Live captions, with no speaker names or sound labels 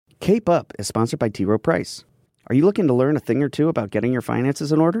Cape Up is sponsored by T. Rowe Price. Are you looking to learn a thing or two about getting your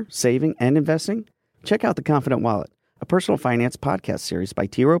finances in order, saving, and investing? Check out The Confident Wallet, a personal finance podcast series by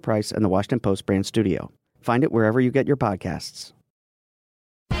T. Rowe Price and the Washington Post brand studio. Find it wherever you get your podcasts.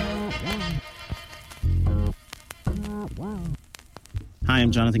 Hi,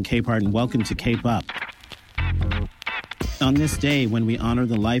 I'm Jonathan Capehart, and welcome to Cape Up. On this day, when we honor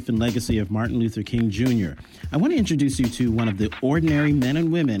the life and legacy of Martin Luther King Jr., I want to introduce you to one of the ordinary men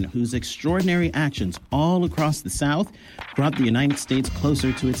and women whose extraordinary actions all across the South brought the United States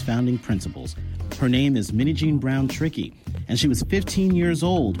closer to its founding principles. Her name is Minnie Jean Brown Trickey, and she was 15 years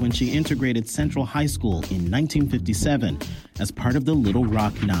old when she integrated Central High School in 1957 as part of the Little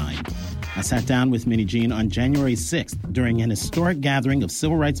Rock Nine. I sat down with Minnie Jean on January 6th during an historic gathering of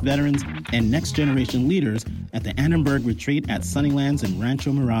civil rights veterans and next-generation leaders at the Annenberg Retreat at Sunnylands in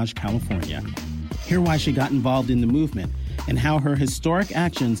Rancho Mirage, California. Hear why she got involved in the movement and how her historic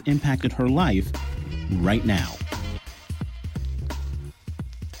actions impacted her life right now.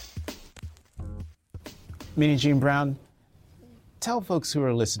 Minnie Jean Brown, tell folks who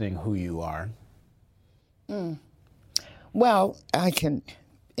are listening who you are. Well, I can,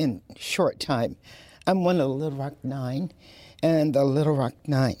 in short time, I'm one of the Little Rock Nine, and the Little Rock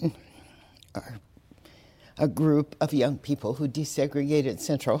Nine are a group of young people who desegregated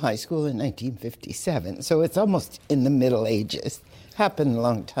Central High School in 1957. So it's almost in the Middle Ages. Happened a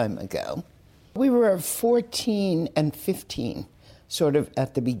long time ago. We were 14 and 15, sort of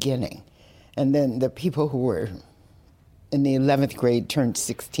at the beginning. And then the people who were in the 11th grade turned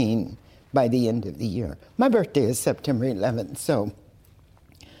 16 by the end of the year. My birthday is September 11th, so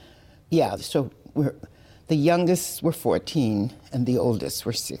yeah, so the youngest were 14 and the oldest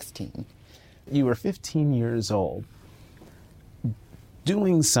were 16. You were 15 years old,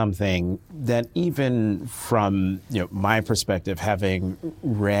 doing something that even from my perspective, having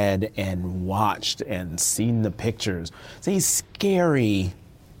read and watched and seen the pictures, it's a scary,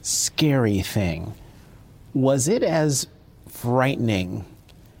 scary thing. Was it as frightening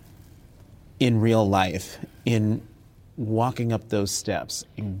in real life, in walking up those steps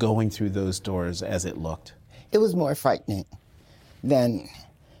and going through those doors as it looked? It was more frightening than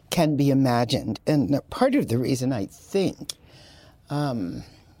can be imagined. And part of the reason I think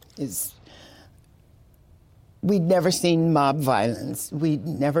is we'd never seen mob violence. We'd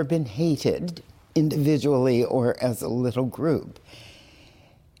never been hated individually or as a little group.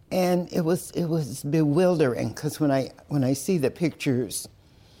 And it was bewildering because when I see the pictures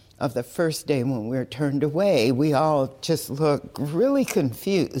of the first day when we were turned away, we all just look really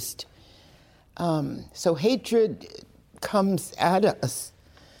confused. So hatred comes at us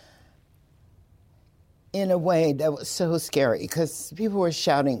in a way that was so scary because people were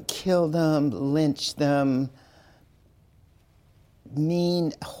shouting, kill them, lynch them,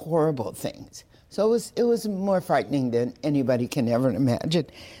 mean, horrible things. So it was more frightening than anybody can ever imagine.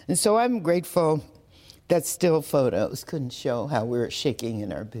 And so I'm grateful that still photos couldn't show how we were shaking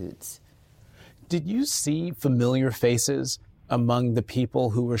in our boots. Did you see familiar faces among the people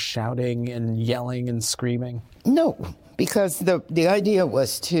who were shouting and yelling and screaming? No, because the idea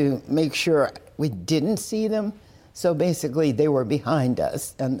was to make sure we didn't see them. So basically they were behind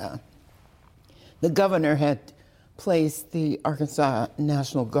us. And the governor had placed the Arkansas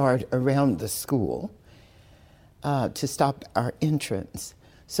National Guard around the school to stop our entrance.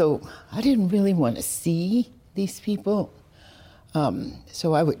 So I didn't really want to see these people.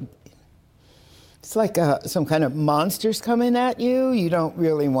 So I would, it's like some kind of monsters coming at you. You don't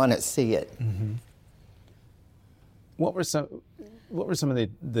really want to see it. Mm-hmm. What were some of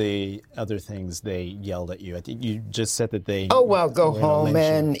the other things they yelled at you? I think you just said that they... Oh, well, go home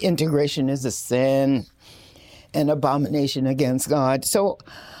and integration is a sin, an abomination against God. So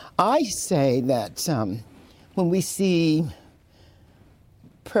I say that when we see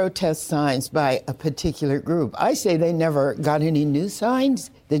protest signs by a particular group, I say they never got any new signs.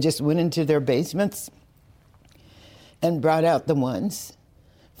 They just went into their basements and brought out the ones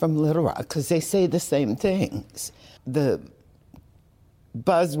from Little Rock because they say the same things. The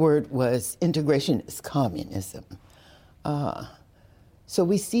buzzword was integration is communism. So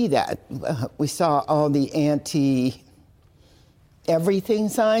we see that. We saw all the anti-everything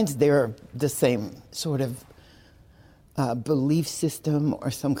signs. They're the same sort of belief system or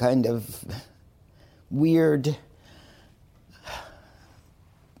some kind of weird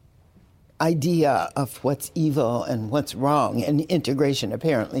idea of what's evil and what's wrong, and integration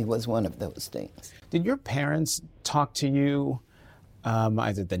apparently was one of those things. Did your parents talk to you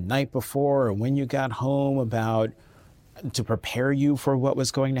either the night before or when you got home about to prepare you for what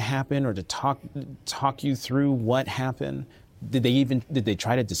was going to happen or to talk you through what happened? Did they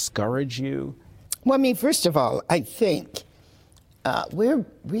try to discourage you? Well, I mean, first of all, I think we're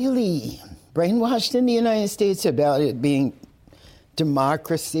really brainwashed in the United States about it being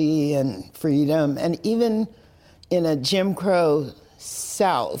democracy and freedom. And even in a Jim Crow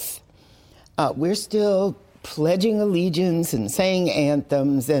South, we're still pledging allegiance and saying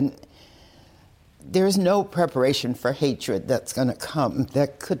anthems, and there's no preparation for hatred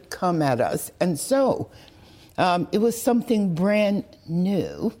that could come at us. And so it was something brand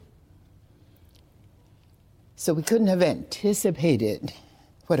new. So we couldn't have anticipated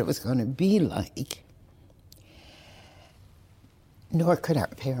what it was going to be like, nor could our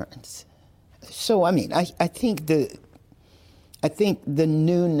parents. So, I mean, I think the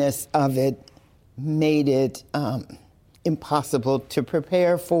newness of it made it impossible to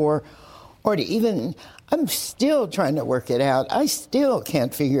prepare for, or to even, I'm still trying to work it out. I still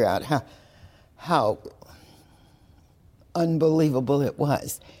can't figure out how unbelievable it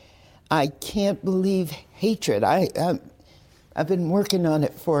was. I can't believe hatred. I've been working on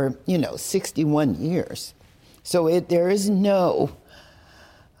it for, 61 years. So there is no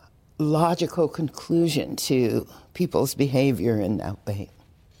logical conclusion to people's behavior in that way.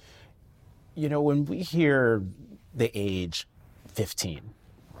 When we hear the age 15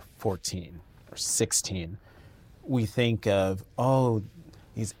 or 14 or 16, we think of,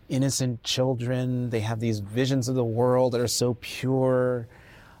 these innocent children, they have these visions of the world that are so pure,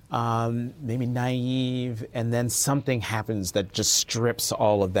 maybe naive, and then something happens that just strips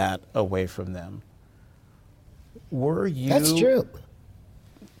all of that away from them. Were you? That's true.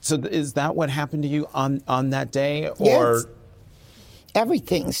 So is that what happened to you on that day? Or yes.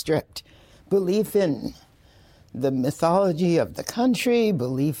 Everything stripped. Belief in the mythology of the country,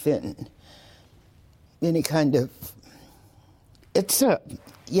 belief in any kind of, it's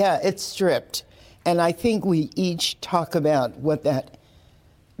stripped. And I think we each talk about what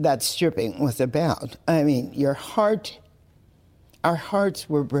that stripping was about. I mean, our hearts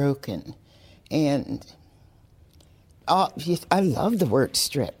were broken. And I love the word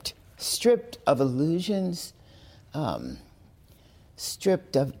stripped. Stripped of illusions,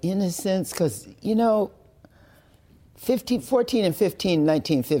 stripped of innocence, because, 14 and 15,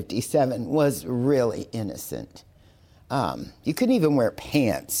 1957 was really innocent. You couldn't even wear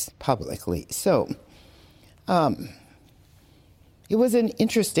pants publicly. So it was an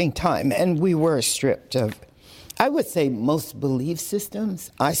interesting time, and we were stripped of, I would say, most belief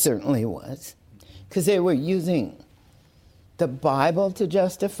systems. I certainly was, because they were using the Bible to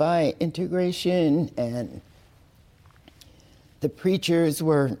justify integration, and the preachers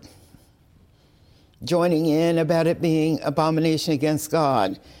were joining in about it being abomination against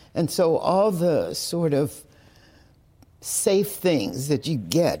God. And so all the sort of safe things that you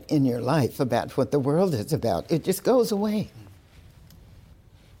get in your life about what the world is about, it just goes away.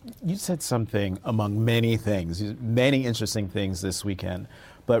 You said something among many things, many interesting things this weekend,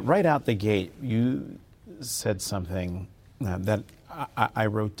 but right out the gate, you said something that I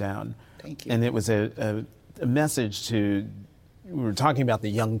wrote down. Thank you. And it was a message we were talking about the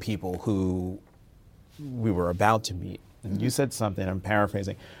young people who we were about to meet. And you said something, I'm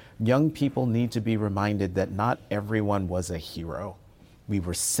paraphrasing, young people need to be reminded that not everyone was a hero. We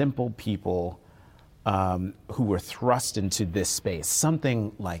were simple people who were thrust into this space,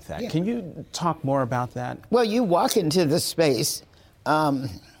 something like that. Yeah. Can you talk more about that? Well, you walk into the space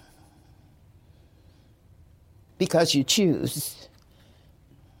because you choose.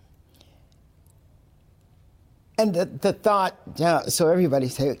 And the thought, so everybody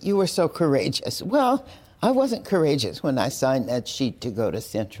say, you were so courageous. Well, I wasn't courageous when I signed that sheet to go to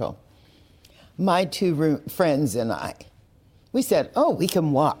Central. My two friends and I, we said, we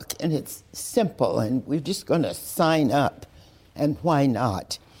can walk, and it's simple, and we're just going to sign up, and why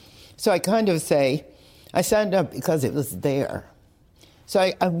not? So I kind of say, I signed up because it was there. So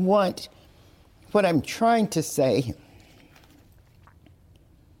I want, what I'm trying to say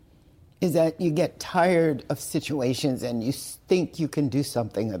is that you get tired of situations and you think you can do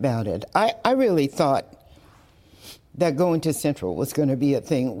something about it. I really thought that going to Central was going to be a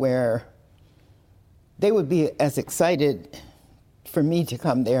thing where they would be as excited for me to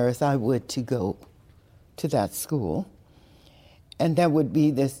come there as I would to go to that school. And that would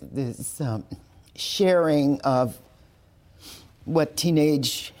be this sharing of what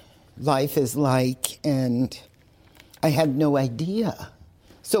teenage life is like, and I had no idea.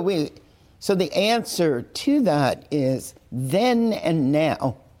 So the answer to that is then and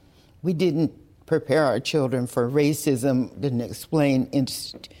now. We didn't prepare our children for racism, didn't explain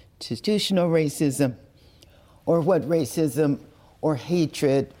institutional racism or what racism or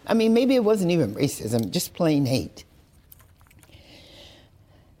hatred. I mean, maybe it wasn't even racism, just plain hate.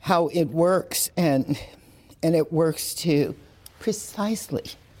 how it works, and it works to precisely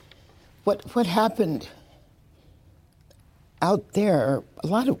what happened out there. A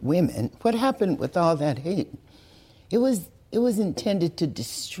lot of women. What happened with all that hate? It was intended to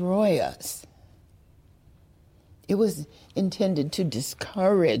destroy us. It was intended to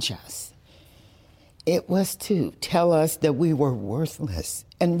discourage us. It was to tell us that we were worthless.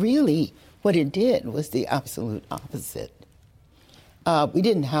 And really, what it did was the absolute opposite. We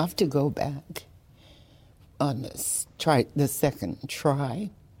didn't have to go back on the second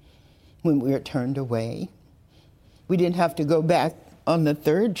try when we were turned away. We didn't have to go back on the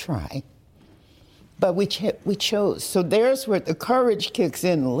third try, but we chose. So there's where the courage kicks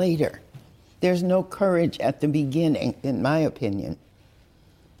in later. There's no courage at the beginning, in my opinion.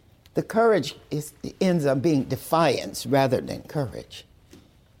 The courage ends up being defiance rather than courage.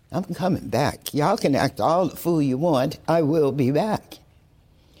 I'm coming back. Y'all can act all the fool you want. I will be back.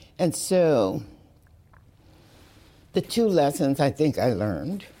 And so the two lessons I think I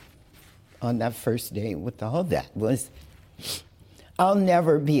learned on that first day with all that was, I'll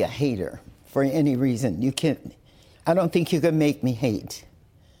never be a hater for any reason. I don't think you can make me hate.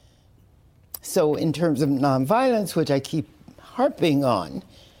 So in terms of nonviolence, which I keep harping on,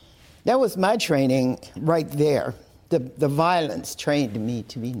 that was my training right there. The violence trained me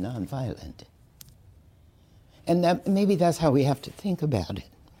to be nonviolent. And maybe that's how we have to think about it.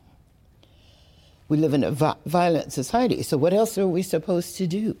 We live in a violent society, so what else are we supposed to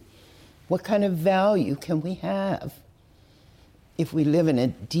do? What kind of value can we have if we live in a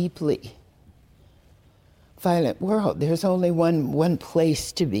deeply violent world? There's only one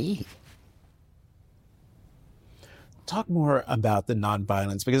place to be. Talk more about the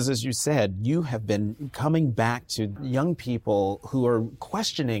nonviolence, because as you said, you have been coming back to young people who are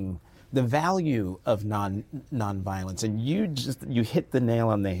questioning the value of nonviolence, and you hit the nail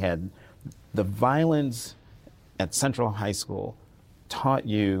on the head. The violence at Central High School taught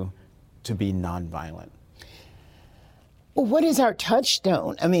you to be nonviolent. Well, what is our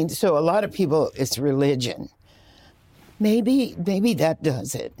touchstone? I mean, so a lot of people, it's religion. Maybe that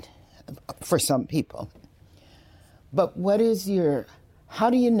does it for some people. But how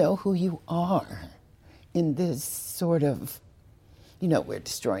do you know who you are in this sort of, we're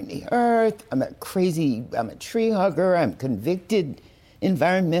destroying the earth, I'm a tree hugger, I'm convicted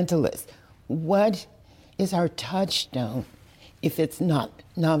environmentalist. What is our touchstone if it's not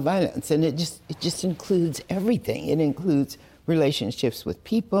nonviolence? And it just includes everything. It includes relationships with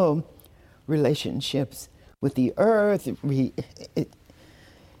people, relationships with the earth. It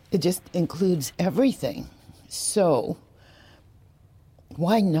just includes everything. So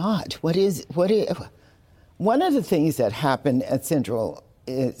why not? One of the things that happened at Central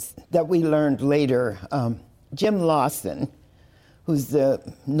is that we learned later, Jim Lawson, who's the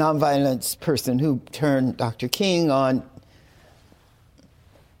nonviolence person who turned Dr. King on.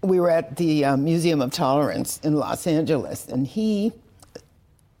 We were at the Museum of Tolerance in Los Angeles, and he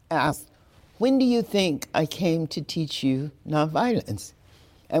asked, when do you think I came to teach you nonviolence?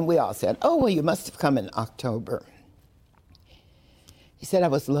 And we all said, oh, well, you must have come in October. He said, I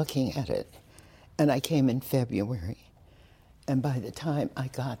was looking at it, and I came in February. And by the time I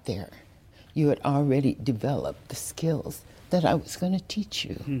got there, you had already developed the skills that I was going to teach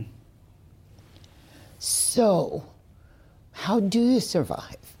you. So, how do you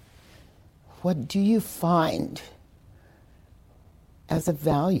survive? What do you find as a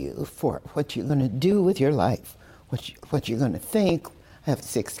value for what you're going to do with your life, what you're going to think? I have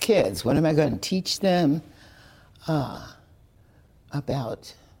 6 kids. What am I going to teach them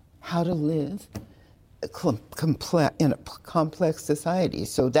about how to live in a complex society?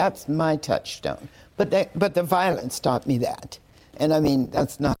 So that's my touchstone. But the violence taught me that. And I mean,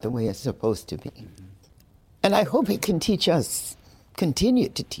 that's not the way it's supposed to be. And I hope it can continue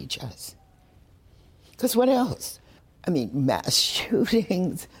to teach us. Because what else? I mean, mass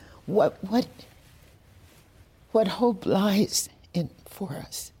shootings. What hope lies in for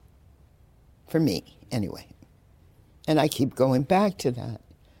us? For me, anyway. And I keep going back to that.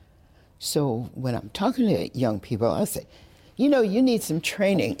 So when I'm talking to young people, I say, you need some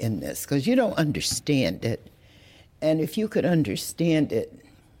training in this because you don't understand it. And if you could understand it,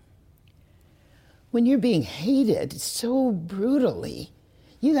 when you're being hated so brutally,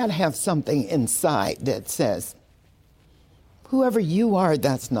 you got to have something inside that says, whoever you are,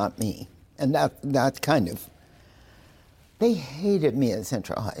 that's not me. And that kind of, they hated me at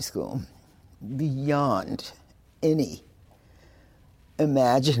Central High School beyond any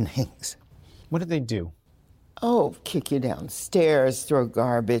imaginings. What did they do? Oh, kick you downstairs, throw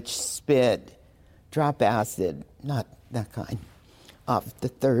garbage, spit, drop acid, not that kind. off the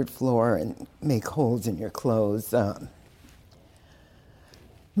third floor and make holes in your clothes.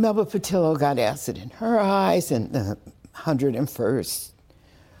 Melba Patillo got acid in her eyes, and the 101st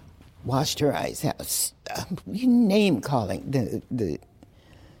washed her eyes out. Name calling, the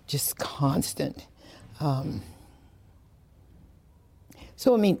just constant.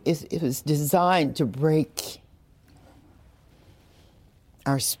 So, I mean, it was designed to break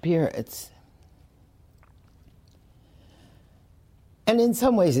our spirits. And in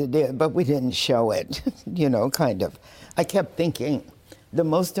some ways it did, but we didn't show it, kind of. I kept thinking, the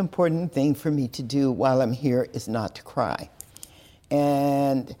most important thing for me to do while I'm here is not to cry.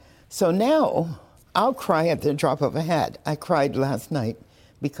 And so now I'll cry at the drop of a hat. I cried last night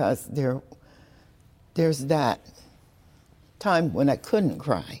because there's that time when I couldn't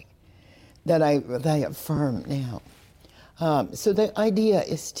cry that I affirm now. So the idea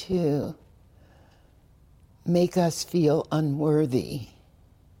is to make us feel unworthy.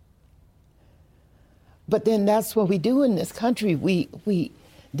 But then that's what we do in this country. We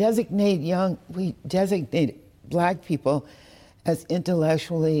designate Black people as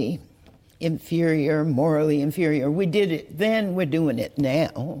intellectually inferior, morally inferior. We did it then, we're doing it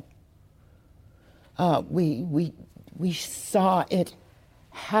now. We saw it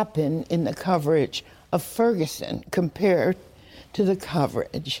happen in the coverage of Ferguson compared to the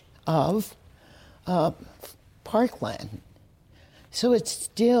coverage of Parkland. So it's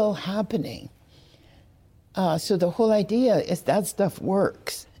still happening. So the whole idea is that stuff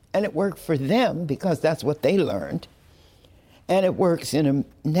works. And it worked for them because that's what they learned. And it works in a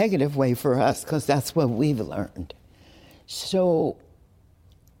negative way for us because that's what we've learned. So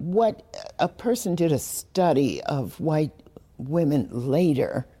what a person did a study of white women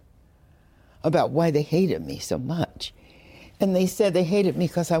later about why they hated me so much. And they said they hated me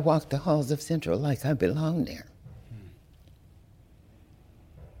because I walked the halls of Central like I belonged there.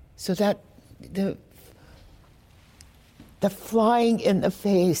 So that the flying in the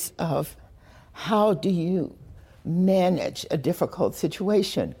face of how do you manage a difficult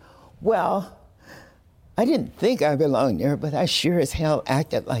situation? Well, I didn't think I belonged there, but I sure as hell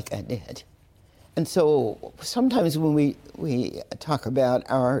acted like I did. And so sometimes when we talk about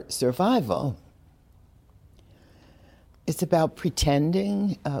our survival, it's about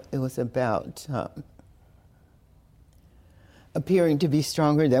pretending. It was about appearing to be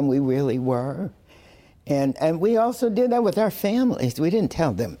stronger than we really were. And we also did that with our families. We didn't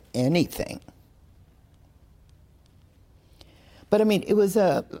tell them anything. But I mean, it was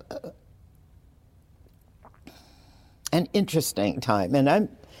an interesting time. And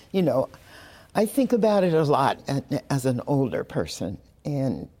I think about it a lot as an older person,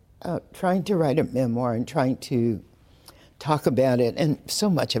 and trying to write a memoir and trying to talk about it, and so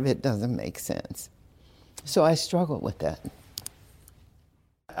much of it doesn't make sense. So I struggle with that.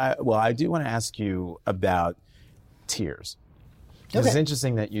 I do want to ask you about tears. Okay. It's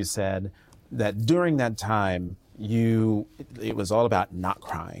interesting that you said that during that time, it was all about not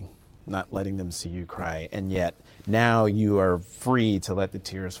crying, not letting them see you cry, and yet now you are free to let the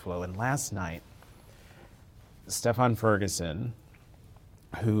tears flow. And last night, Stefan Ferguson,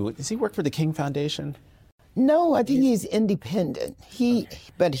 does he work for the King Foundation? No, I think he's independent.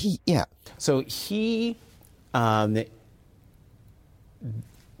 Yeah. So he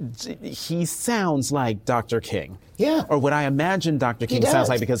sounds like Dr. King. Yeah. Or what I imagine Dr. King sounds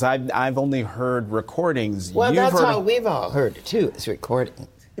like, because I've only heard recordings. Well, that's how we've all heard it too, is recordings.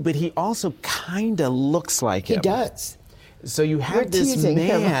 But he also kind of looks like him. He does. So you have this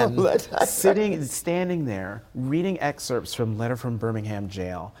man standing there, reading excerpts from Letter from Birmingham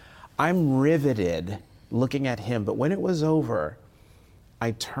Jail. I'm riveted looking at him, but when it was over,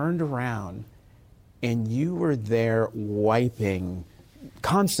 I turned around and you were there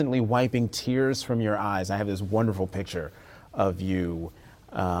constantly wiping tears from your eyes. I have this wonderful picture of you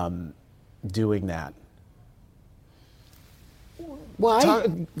doing that. Why?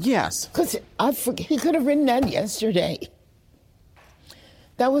 Yes. Because he could have written that yesterday.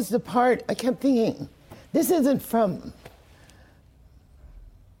 That was the part I kept thinking, this isn't from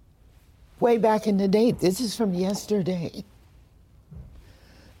way back in the day. This is from yesterday.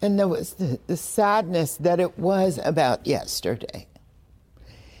 And there was the sadness that it was about yesterday.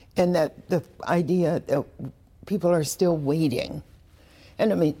 And that the idea that people are still waiting.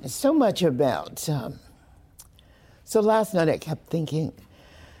 And I mean, so much about... So last night I kept thinking,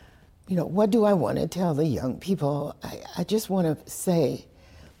 what do I want to tell the young people? I just want to say,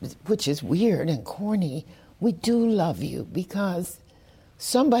 which is weird and corny, we do love you because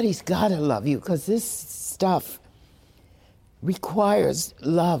somebody's got to love you, because this stuff requires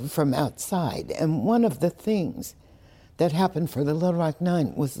love from outside. And one of the things that happened for the Little Rock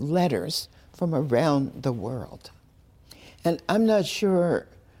Nine was letters from around the world. And I'm not sure,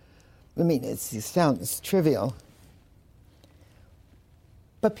 I mean, it sounds trivial,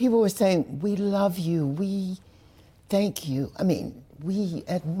 but people were saying, we love you, we thank you, I mean, we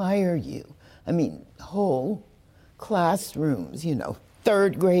admire you. I mean, whole classrooms, you know,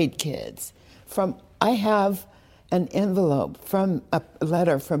 third grade kids. I have an envelope from a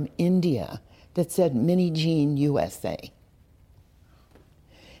letter from India that said Minnie Jean USA.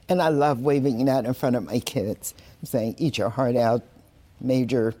 And I love waving that in front of my kids, saying, eat your heart out,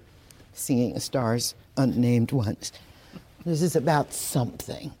 major singing stars, unnamed ones. This is about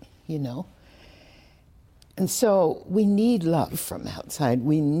something, you know? And so we need love from outside.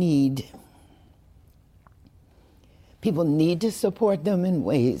 People need to support them in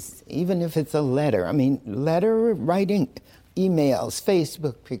ways, even if it's a letter. I mean, letter writing, emails,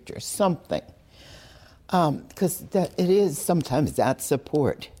 Facebook pictures, something. Because it is sometimes that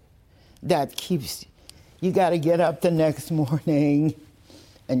support that keeps, you got to get up the next morning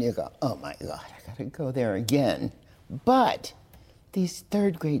and you go, oh my God, I got to go there again. But these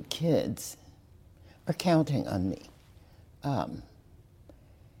third grade kids are counting on me.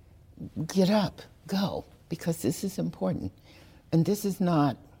 Get up, go, because this is important. And this is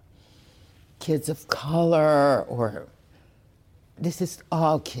not kids of color, or this is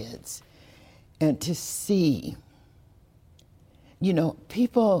all kids. And to see, you know,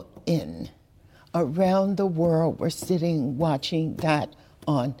 people around the world were sitting watching that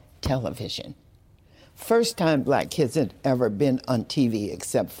on television. First time black kids had ever been on TV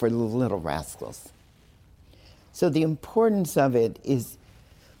except for the Little Rascals. So the importance of it is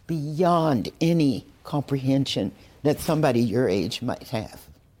beyond any comprehension that somebody your age might have.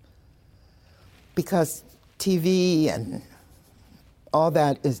 Because TV and all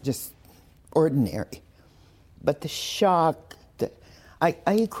that is just ordinary. But the shock, I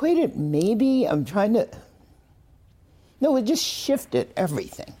equate it maybe, it just shifted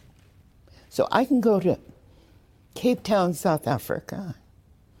everything. So I can go to Cape Town, South Africa,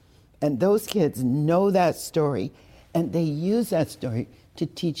 and those kids know that story, and they use that story to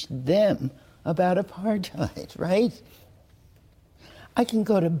teach them about apartheid, right? I can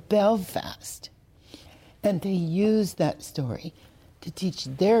go to Belfast, and they use that story to teach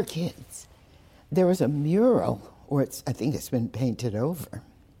their kids. There was a mural, or I think it's been painted over.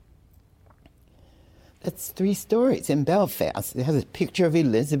 That's 3 stories in Belfast. It has a picture of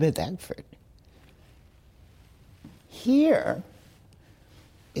Elizabeth Eckford. Here,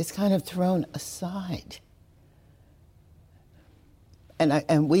 it's kind of thrown aside.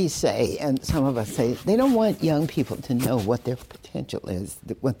 And we say, and some of us say, they don't want young people to know what their potential is,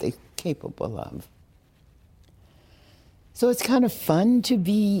 what they're capable of. So it's kind of fun to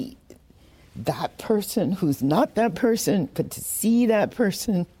be that person who's not that person, but to see that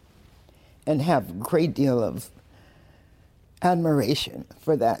person and have a great deal of admiration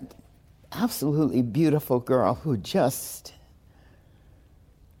for that absolutely beautiful girl who just,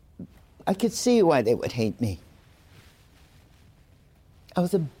 I could see why they would hate me. I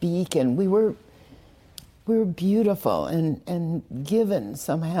was a beacon. We were beautiful and given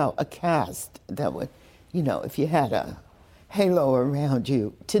somehow a cast that would, you know, if you had a halo around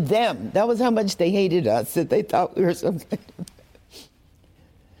you, to them, that was how much they hated us, that they thought we were some kind of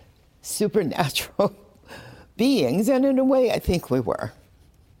supernatural beings, and in a way, I think we were.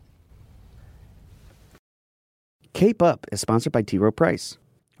 Cape Up is sponsored by T. Rowe Price.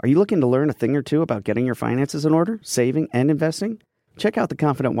 Are you looking to learn a thing or two about getting your finances in order, saving, and investing? Check out The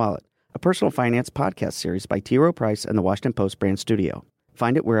Confident Wallet, a personal finance podcast series by T. Rowe Price and the Washington Post brand studio.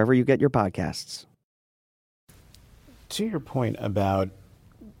 Find it wherever you get your podcasts. To your point about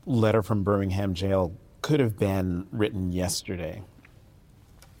letter from Birmingham jail could have been written yesterday,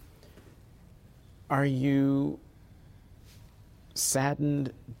 are you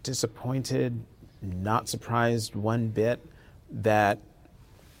saddened, disappointed, not surprised one bit that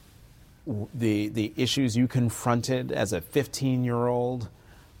the issues you confronted as a 15-year-old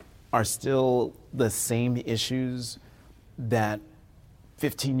are still the same issues that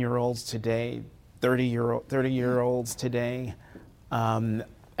 15-year-olds today, 30-year-olds today,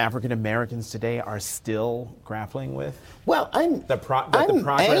 African Americans today are still grappling with? Well, I'm progress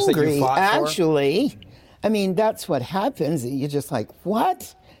angry, that you fought actually. For? I mean, that's what happens. You're just like,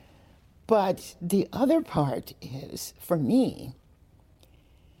 what? But the other part is, for me,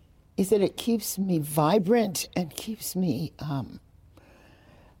 is that it keeps me vibrant and keeps me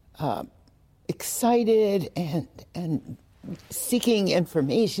excited and seeking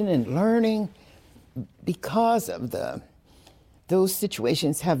information and learning, because of those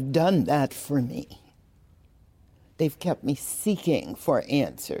situations have done that for me. they've kept me seeking for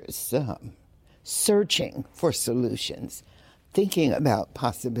answers, searching for solutions, thinking about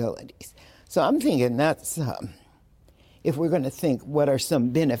possibilities. So I'm thinking that's, if we're going to think what are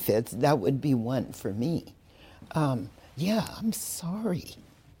some benefits, that would be one for me. Yeah, I'm sorry.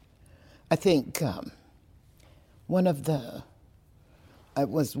 I think I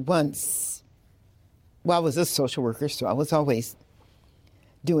was a social worker, so I was always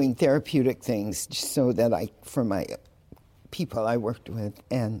doing therapeutic things so that for my people I worked with.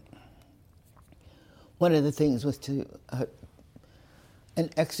 And one of the things was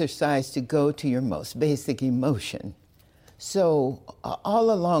an exercise to go to your most basic emotion. So all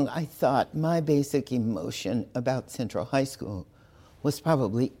along I thought my basic emotion about Central High School was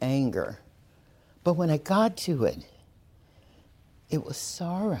probably anger. But when I got to it, it was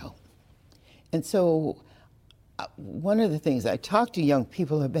sorrow. And so one of the things I talk to young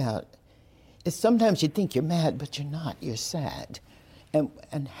people about is sometimes you think you're mad, but you're not, you're sad. And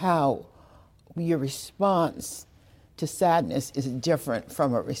how your response to sadness is different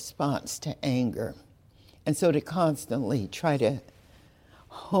from a response to anger. And so to constantly try to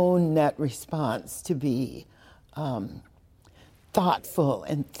hone that response to be thoughtful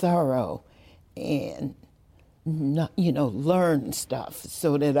and thorough and not, learn stuff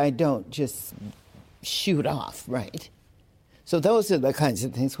so that I don't just shoot off, right? So those are the kinds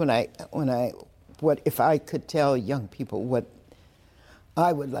of things what if I could tell young people what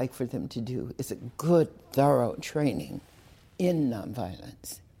I would like for them to do is a good, thorough training in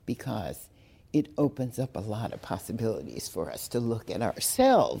nonviolence, because it opens up a lot of possibilities for us to look at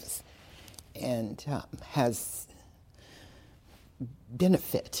ourselves and has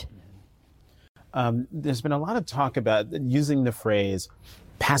benefit. There's been a lot of talk about using the phrase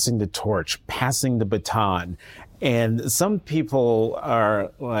passing the torch, passing the baton. And some people are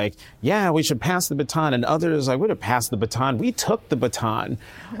like, yeah, we should pass the baton. And others, I would have passed the baton. We took the baton,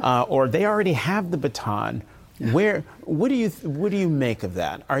 or they already have the baton. What do you make of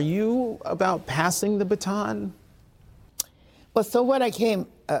that? Are you about passing the baton? Well, so what I came,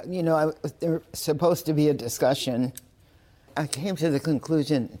 there was supposed to be a discussion. I came to the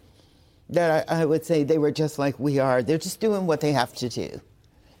conclusion that I would say they were just like we are. They're just doing what they have to do.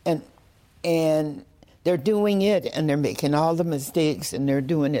 And they're doing it, and they're making all the mistakes, and they're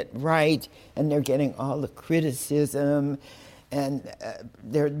doing it right, and they're getting all the criticism, and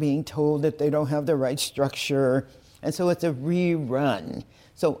they're being told that they don't have the right structure. And so it's a rerun.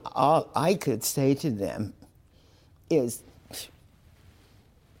 So all I could say to them is,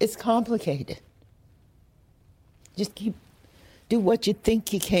 it's complicated. Just do what you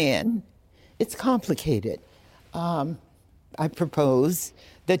think you can. It's complicated. I propose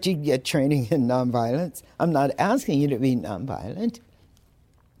that you get training in nonviolence. I'm not asking you to be nonviolent.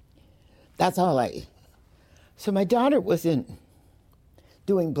 That's all So my daughter was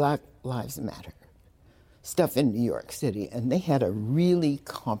doing Black Lives Matter stuff in New York City, and they had a really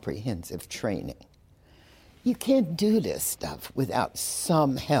comprehensive training. You can't do this stuff without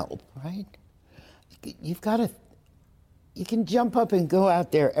some help, right? You can jump up and go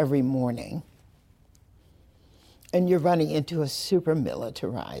out there every morning, and you're running into a super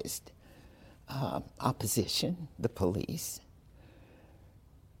militarized opposition, the police.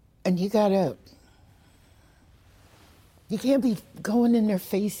 And you can't be going in their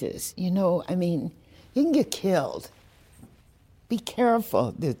faces, you can get killed. Be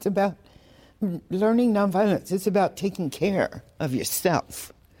careful. It's about learning nonviolence. It's about taking care of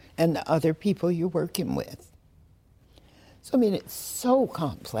yourself and the other people you're working with. So, it's so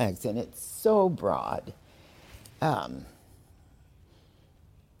complex and it's so broad.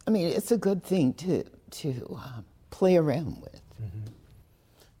 It's a good thing to play around with.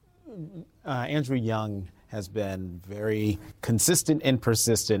 Mm-hmm. Andrew Young has been very consistent and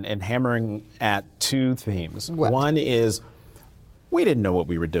persistent in hammering at two themes. What? One is, we didn't know what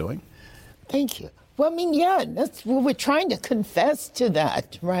we were doing. Thank you. Well, we're trying to confess to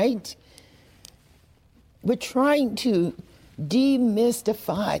that, right? We're trying to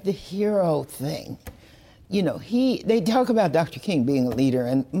demystify the hero thing. They talk about Dr. King being a leader,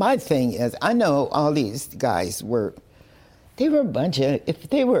 and my thing is, I know all these guys they were a bunch of, if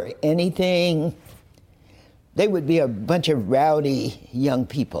they were anything, they would be a bunch of rowdy young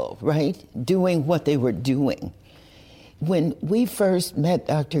people, right? Doing what they were doing. When we first met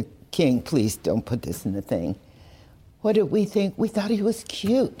Dr. King, please don't put this in the thing, what did we think? We thought he was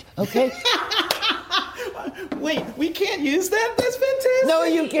cute, okay? Wait, we can't use that? That's fantastic. No,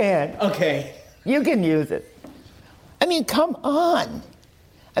 you can. Okay. You can use it. Come on.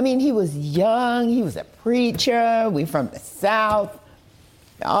 He was young, he was a preacher, we from the South,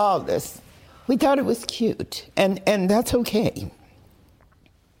 all this. We thought it was cute, and that's okay.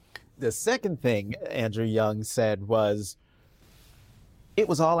 The second thing Andrew Young said was, it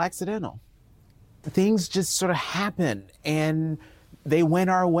was all accidental. Things just sort of happened, and they went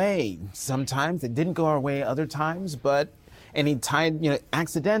our way. Sometimes it didn't go our way, other times, but any time,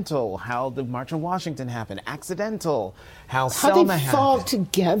 accidental, how the March on Washington happened, accidental, how Selma happened. How they fall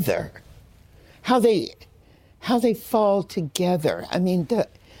together. How they fall together. I mean,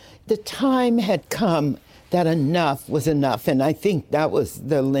 the time had come that enough was enough, and I think that was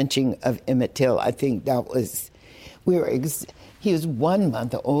the lynching of Emmett Till. I think that was, he was 1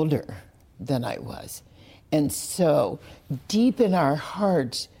 month older than I was. And so deep in our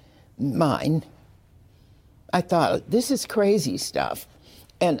hearts, mine, I thought, this is crazy stuff.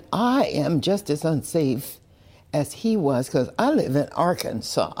 And I am just as unsafe as he was, because I live in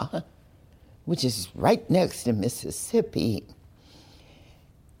Arkansas, which is right next to Mississippi.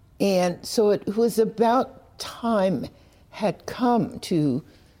 And so it was about time had come to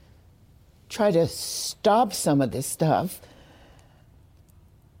try to stop some of this stuff.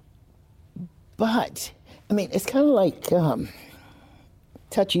 But, I mean, it's kind of like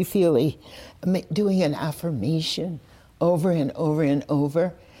touchy-feely, doing an affirmation over and over and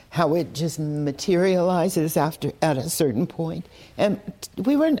over, how it just materializes at a certain point. And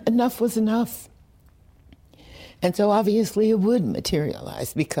enough was enough. And so obviously it would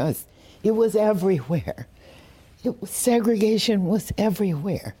materialize because it was everywhere. Segregation was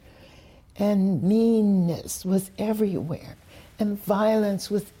everywhere. And meanness was everywhere. And violence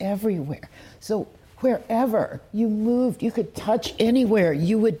was everywhere. So wherever you moved, you could touch anywhere,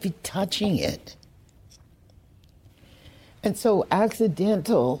 you would be touching it. And so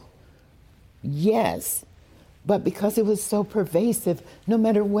accidental, yes, but because it was so pervasive, no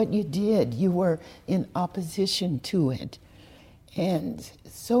matter what you did, you were in opposition to it. And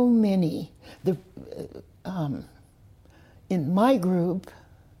so many, in my group,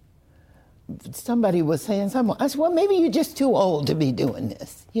 somebody was saying something. I said, well, maybe you're just too old to be doing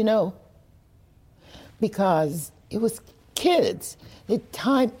this, because it was kids. It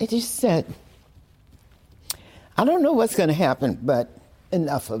just said, I don't know what's going to happen, but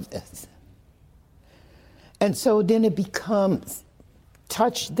enough of this. And so then it becomes,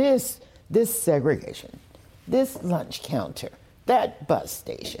 touch this segregation, this lunch counter, that bus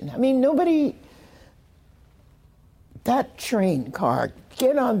station. I mean, that train car,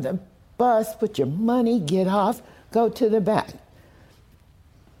 get on the bus, put your money, get off, go to the back.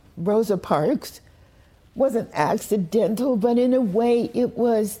 Rosa Parks wasn't accidental, but in a way it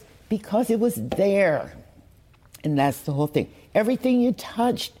was because it was there. And that's the whole thing. Everything you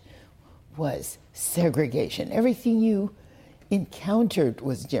touched was segregation. Everything you encountered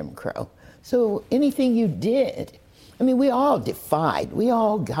was Jim Crow. So anything you did, I mean, we all defied. We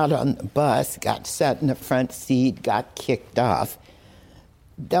all got on the bus, got sat in the front seat, got kicked off.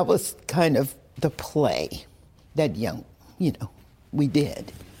 That was kind of the play that we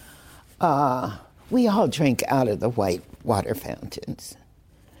did. We all drank out of the white water fountains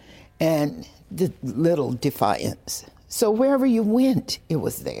and the little defiance. So wherever you went, it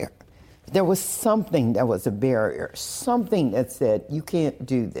was there. There was something that was a barrier, something that said, you can't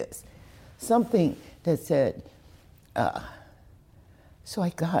do this. Something that said, so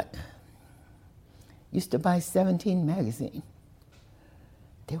I used to buy 17 magazine.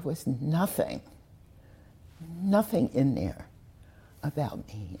 There was nothing in there about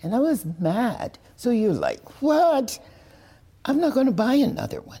me. And I was mad. So you're like, what? I'm not going to buy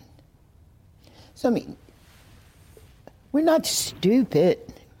another one. So, I mean, we're not stupid.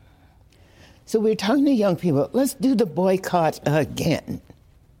 So we're talking to young people, let's do the boycott again.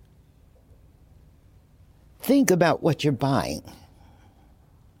 Think about what you're buying.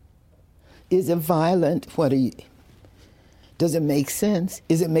 Is it violent? Does it make sense?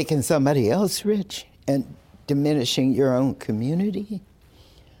 Is it making somebody else rich and diminishing your own community?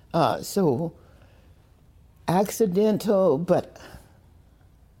 So accidental, but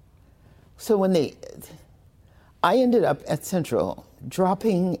so I ended up at Central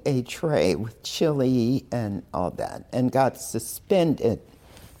dropping a tray with chili and all that and got suspended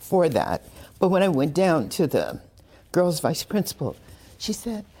for that. But when I went down to the girls' vice principal, she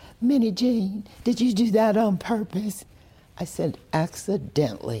said, Minnie Jane, did you do that on purpose? I said,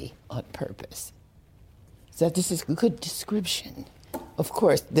 accidentally on purpose. So this is a good description. Of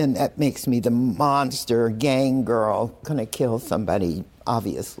course, then that makes me the monster gang girl, gonna kill somebody,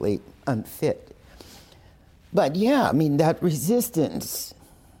 obviously unfit. But yeah, I mean, that resistance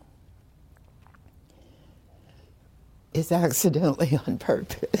is accidentally on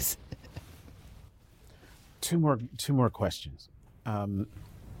purpose. Two more questions.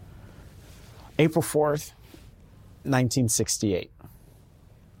 April 4th, 1968.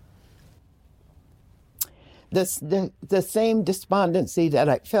 The same despondency that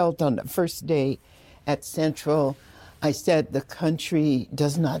I felt on the first day at Central, I said, the country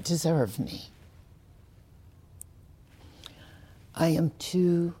does not deserve me. I am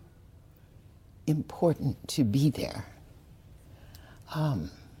too important to be there.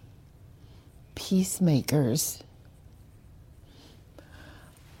 Peacemakers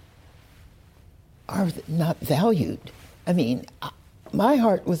are not valued. I mean, my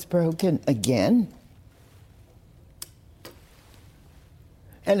heart was broken again.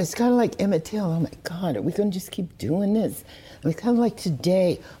 And it's kind of like Emmett Till. Oh my God, are we going to just keep doing this? I mean, kind of like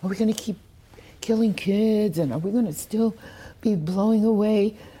today, are we going to keep killing kids? And are we going to still be blowing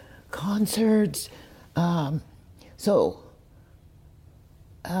away concerts?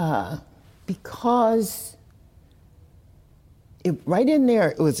 Because right in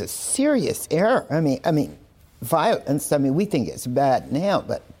there, it was a serious error. I mean, violence, we think it's bad now,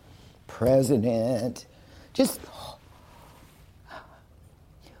 but president,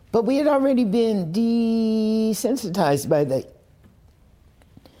 but we had already been desensitized by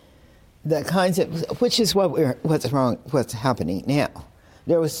the kinds of, which is what's happening now.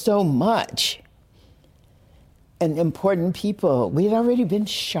 There was so much, and important people, we had already been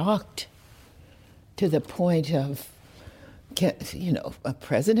shocked to the point of, a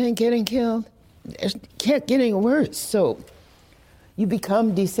president getting killed. It can't get any worse. So you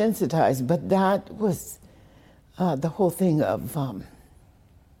become desensitized. But that was the whole thing of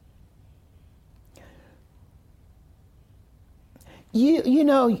you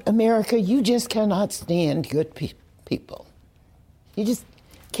know, America, you just cannot stand good people. You just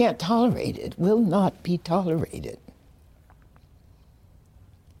can't tolerate it. Will not be tolerated.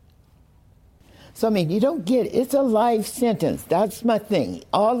 So, you don't get it. It's a life sentence. That's my thing.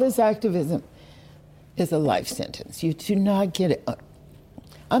 All this activism is a life sentence. You do not get it.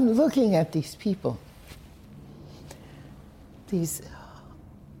 I'm looking at these people, these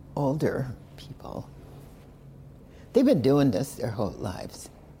older people. They've been doing this their whole lives,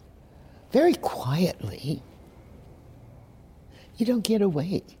 very quietly. You don't get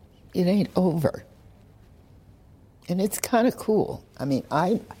away. It ain't over. And it's kind of cool. I'm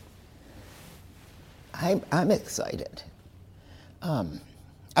excited.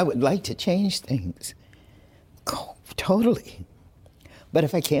 I would like to change things, totally. But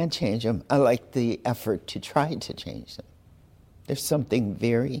if I can't change them, I like the effort to try to change them. There's something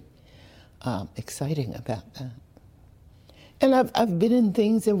very exciting about that. And I've been in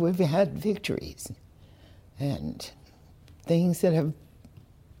things that we've had victories, and things that have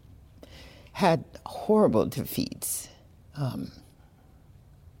had horrible defeats.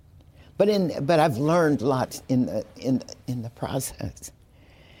 But I've learned lots in the process.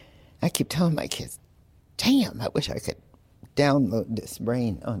 I keep telling my kids, damn, I wish I could download this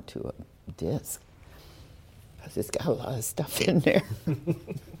brain onto a disk, because it's got a lot of stuff in there.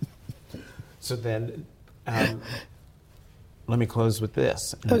 So then, let me close with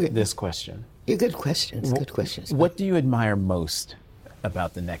this. Okay. This question. Yeah, good questions. Good questions. What do you admire most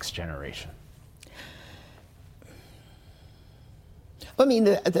about the next generation?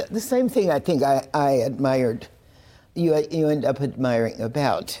 The same thing I think I admired, you end up admiring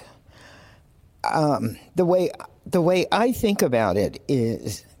about. The way I think about it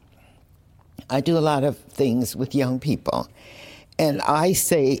is, I do a lot of things with young people, and I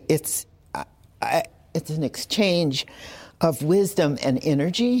say it's an exchange of wisdom and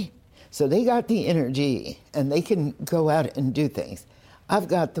energy. So they got the energy, and they can go out and do things. I've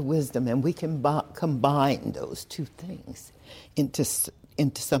got the wisdom, and we can combine those two things into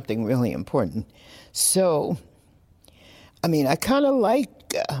something really important. So, I kind of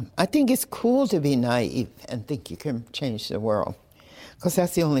I think it's cool to be naive and think you can change the world, because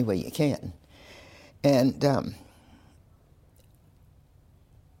that's the only way you can. And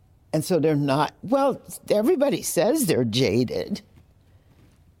so they're not, everybody says they're jaded,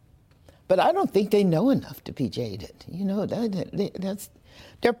 but I don't think they know enough to be jaded.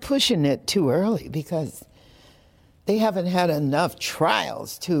 They're pushing it too early, because they haven't had enough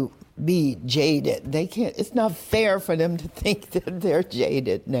trials to be jaded. They can't. It's not fair for them to think that they're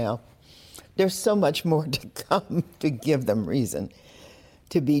jaded now. There's so much more to come to give them reason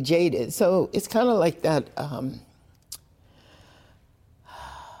to be jaded. So it's kind of like that,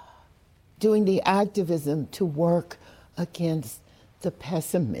 doing the activism to work against the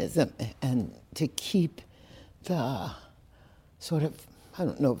pessimism and to keep the sort of, I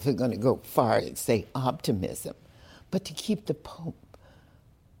don't know if we're going to go far and say optimism, but to keep the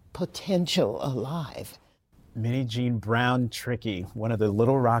potential alive. Minnie Jean Brown Trickey, one of the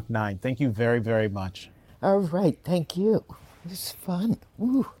Little Rock Nine. Thank you very, very much. All right, thank you. It was fun.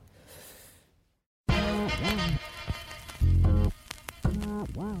 Woo.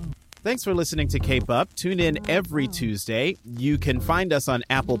 Thanks for listening to Cape Up. Tune in every Tuesday. You can find us on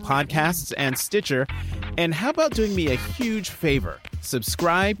Apple Podcasts and Stitcher. And how about doing me a huge favor?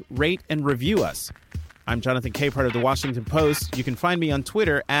 Subscribe, rate, and review us. I'm Jonathan Capehart of The Washington Post. You can find me on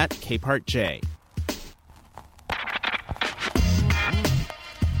Twitter at CapehartJ.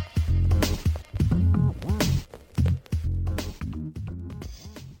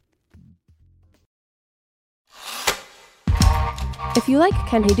 If you like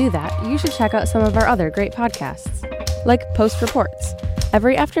Can He Do That, you should check out some of our other great podcasts, like Post Reports.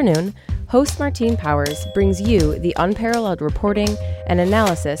 Every afternoon, host Martine Powers brings you the unparalleled reporting and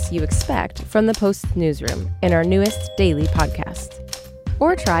analysis you expect from the Post newsroom in our newest daily podcast.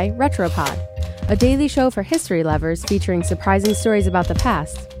 Or try Retropod, a daily show for history lovers featuring surprising stories about the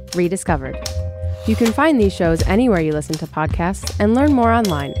past, rediscovered. You can find these shows anywhere you listen to podcasts and learn more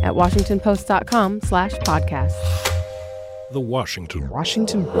online at washingtonpost.com/podcasts. The Washington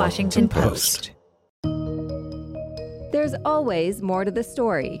Post. There's always more to the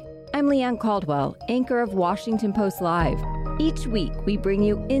story. I'm Leanne Caldwell, anchor of Washington Post Live. Each week, we bring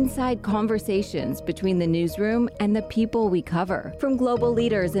you inside conversations between the newsroom and the people we cover. From global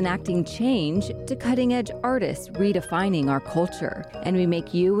leaders enacting change to cutting-edge artists redefining our culture. And we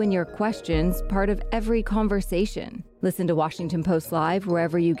make you and your questions part of every conversation. Listen to Washington Post Live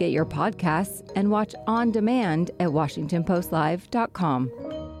wherever you get your podcasts and watch on demand at WashingtonPostLive.com.